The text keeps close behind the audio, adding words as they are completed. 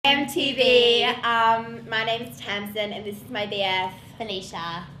MTV. My name's Tamsyn and this is my BF,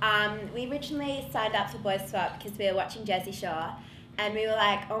 Felicia. We originally signed up for BoySwap because we were watching Jersey Shore and we were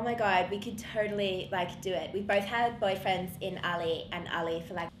like, oh my god, we could totally do it. We both had boyfriends in Ali and Ali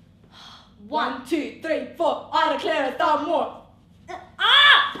for 1, 2, 3, 4. I declare a thumb more.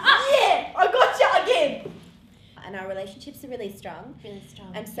 Yeah, I got you again. And our relationships are really strong. Really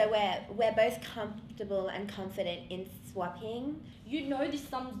strong. And so we're both comfortable and confident in swapping. You know this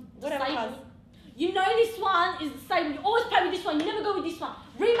sum's Whatever, disabled. You know this one is disabled. You always play with this one. You never go with this one.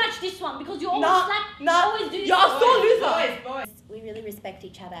 Rematch this one because you always you always do this. You're so loser. We really respect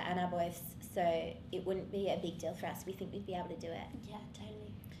each other and our boys, so it wouldn't be a big deal for us. We think we'd be able to do it. Yeah,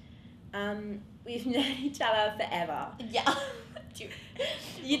 totally. We've known each other forever. Yeah.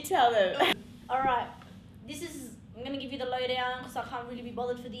 You tell them. Alright, I'm going to give you the lowdown because I can't really be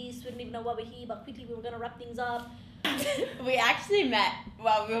bothered for this. We don't even know why we're here, but quickly we were going to wrap things up. We actually met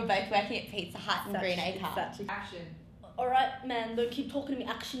while we were both working at Pizza Hut in Greenacre. Action. Alright, man, don't keep talking to me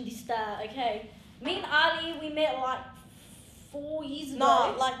action this star, okay? Me and Ali, we met like 4 years ago.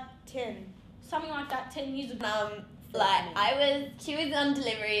 No, like 10. Something like that, 10 years ago. She was on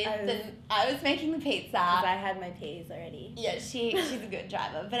deliveries and I was making the pizza. Because I had my P's already. Yeah, she's a good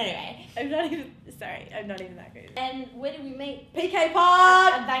driver. But anyway. I'm not even that good. And where did we meet? PK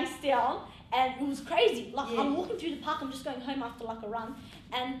Park! At Bankstown. And it was crazy. I'm walking through the park, I'm just going home after a run.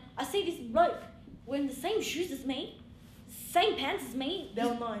 And I see this bloke wearing the same shoes as me, same pants as me. They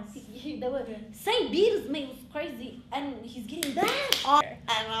were nice. They were. Same beard as me, it was crazy. And he's getting bashed.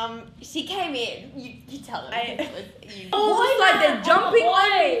 And she came in. You tell them. It was you. Oh, it's like they're jumping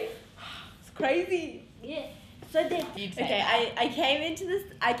on me. It's crazy. Yeah. So then. Okay, I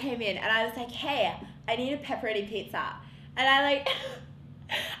came in and I was like, hey, I need a pepperoni pizza. And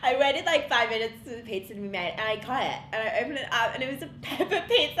I waited 5 minutes for the pizza to be made and I got it and I opened it up and it was a pepper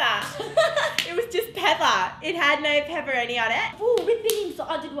pizza. It was just pepper. It had no pepperoni on it. Full ripping. So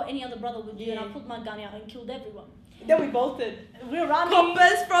I did what any other brother would do and I put my gun out and killed everyone. Then we bolted. We were running.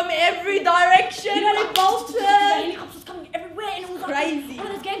 Coppers from every direction. We bolted. The helicopters coming everywhere and it was crazy. One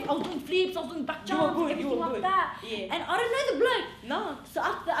of those games. I was doing flips, I was doing back jumps, everything like that. Yeah. And I don't know the bloke. No. So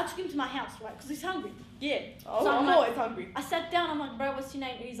after that, I took him to my house, right? Because he's hungry. Yeah. Oh, So I'm always hungry. I sat down, I'm like, bro, what's your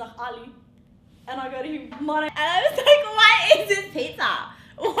name? And he's like, Ali. And I go to him, my name. And I was like, what is this pizza?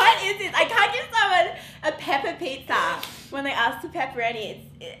 What is this? I can't give someone a pepper pizza when they ask for pepperoni.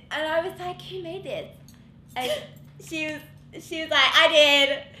 And I was like, who made this? And she was like, I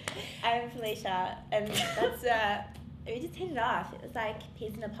did. I'm Felicia. And that's, we just hit it off. It was like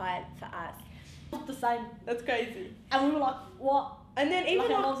peas in a pod for us. Not the same. That's crazy. And we were like, what? And then even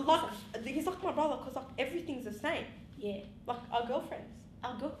Like, he's like my brother because everything's the same. Yeah. Like our girlfriends.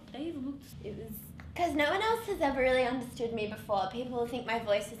 I'll go. They even looked. It was, Because no one else has ever really understood me before. People think my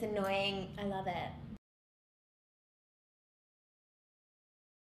voice is annoying. I love it.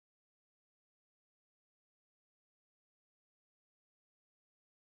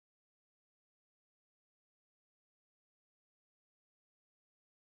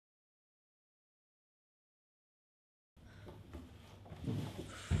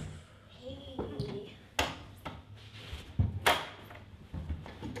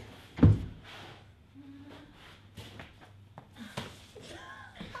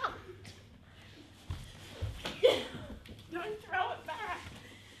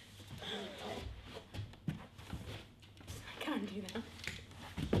 Do that.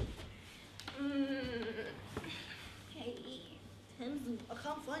 Hey, Tamsyn, I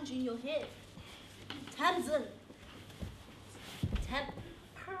can't find you in your head. Tamsyn.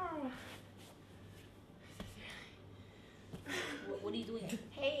 What are you doing?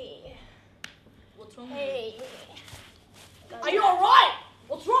 Hey. What's wrong Hey. with you? Are you alright?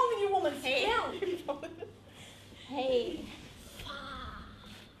 What's wrong with you, woman? Hey. Sit down. Hey.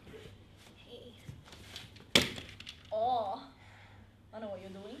 Oh, I know what you're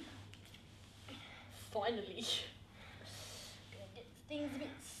doing. Finally. Gonna get things a bit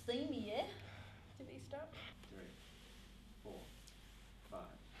steamy, yeah? Did he stop? 3, 4, 5,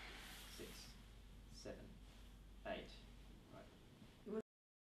 6, 7, 8. Right.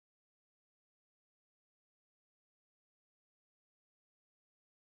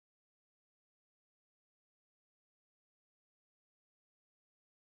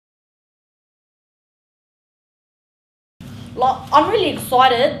 I'm really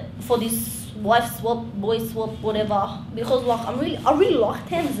excited for this wife swap, boy swap, whatever, because I really like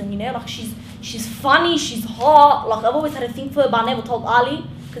Tamsyn, you know, she's funny, she's hot, I've always had a thing for her, but I never told Ali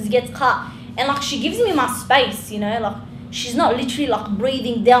because he gets cut, and she gives me my space, you know, she's not literally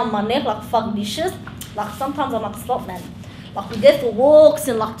breathing down my neck fuck dishes, sometimes I'm stop, man. Like we go for walks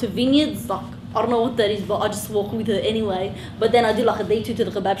and like to vineyards. Like I don't know what that is, but I just walk with her anyway. But then I do like a day 2 to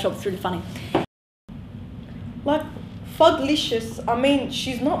the kebab shop. It's really funny. Like, Fuglicious, I mean,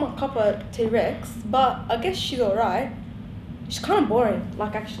 she's not my cup of T-Rex, but I guess she's alright. She's kind of boring,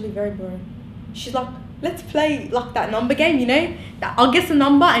 like actually very boring. She's like, let's play like that number game, you know? That I'll guess a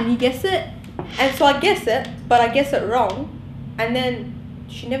number and you guess it. And so I guess it, but I guess it wrong. And then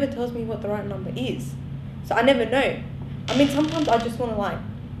she never tells me what the right number is. So I never know. I mean, sometimes I just want to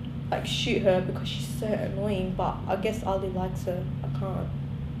like shoot her because she's so annoying, but I guess Ali likes her. I can't.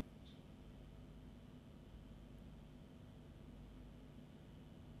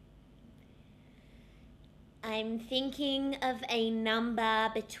 I'm thinking of a number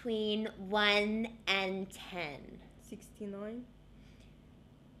between 1 and 10. 69.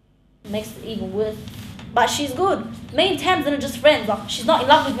 Makes it even worse. But she's good. Me and Tamsyn are just friends. Like she's not in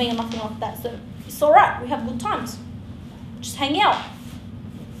love with me or nothing like that. So it's alright. We have good times. Just hang out.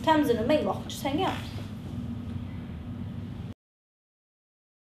 Tamsyn and me, like just hang out.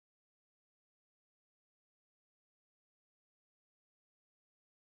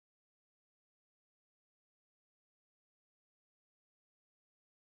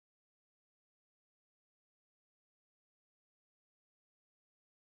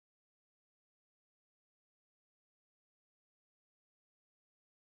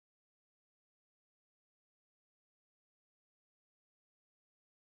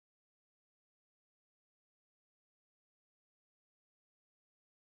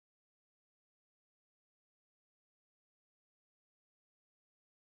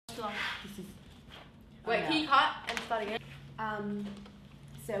 Wait, can you cut and start again?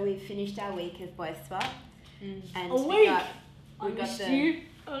 So we've finished our week of BoySwap. And A we week? got I the missed you.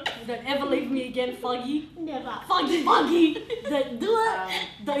 Don't ever leave me again, Foggy. Never. Foggy. Don't do it.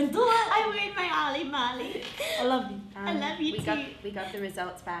 Don't do it. I win my Ali Mali. I love you. I love you too. We got the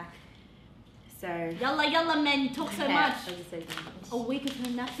results back. So Yalla, man, you talk so much. I'll just say something. A week of her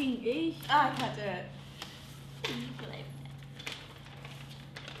nothing, eh? Oh, I can't do it.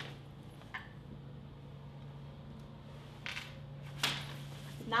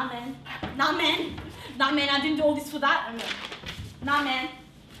 Nah, man. I didn't do all this for that. Nah, man.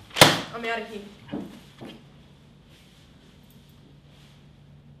 I'm out of here.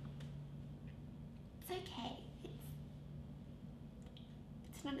 It's okay.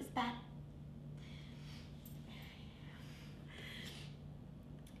 It's not as bad.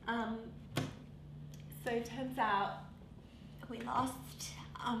 So it turns out We lost.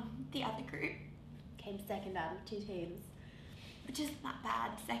 The other group came second out of 2 teams, which isn't that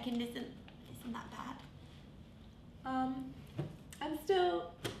bad. Second isn't that bad. I'm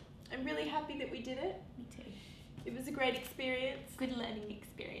really happy that we did it. Me too. It was a great experience, Good learning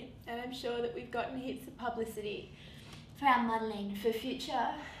experience and I'm sure that we've gotten heaps of publicity for our modelling. for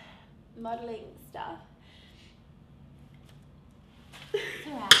future modelling stuff. It's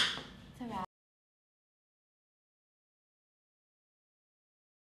alright. It's alright.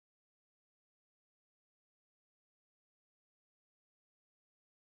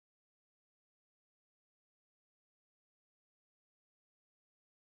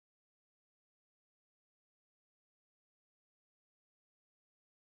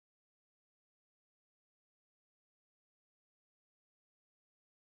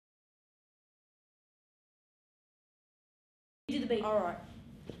 Do the beat. Alright.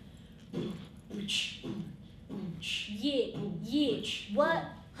 Yeah. What?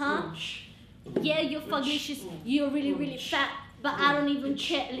 Huh? Yeah, you're fuglicious. You're really fat. But I don't even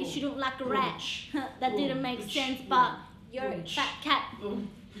care. At least you don't like a rat. That didn't make sense, but you're a fat cat.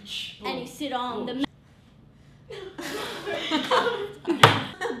 And you sit on the...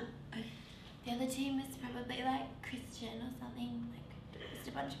 The other team is probably like Christian or something. Like just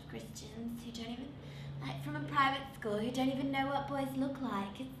a bunch of Christians who don't even, like from a private school, who don't even know what boys look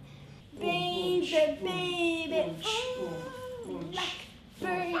like. It's baby, like baby, oh,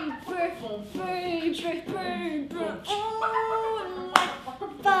 like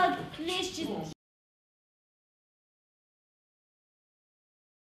fuglicious.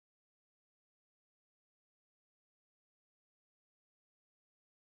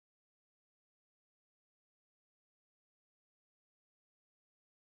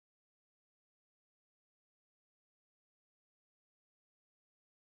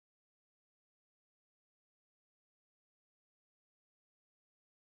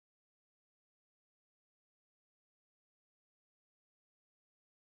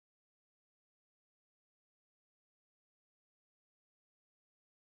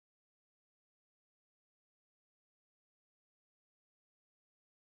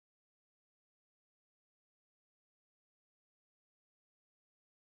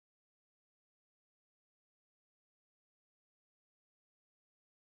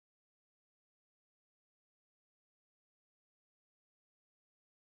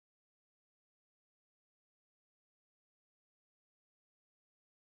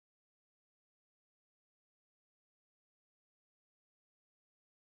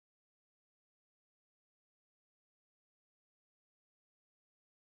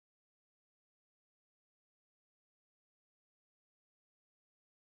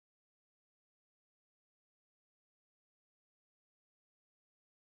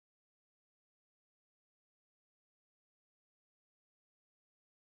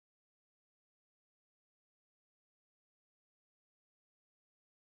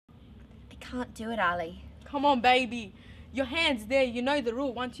 can't do it, Ali. Come on, baby. Your hand's there. You know the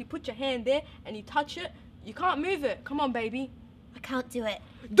rule. Once you put your hand there and you touch it, you can't move it. Come on, baby. I can't do it.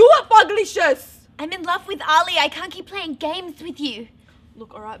 Do it, Fuglicious! I'm in love with Ali. I can't keep playing games with you.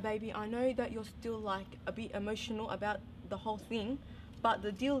 Look, alright, baby. I know that you're still like a bit emotional about the whole thing, but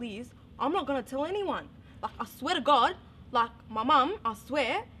the deal is, I'm not gonna tell anyone. Like, I swear to God, like my mum, I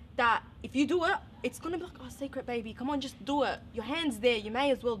swear that if you do it, it's gonna be like our secret, baby. Come on, just do it. Your hand's there. You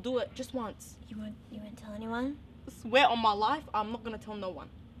may as well do it just once. You won't tell anyone? I swear on my life, I'm not gonna tell no one.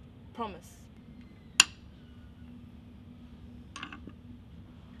 Promise.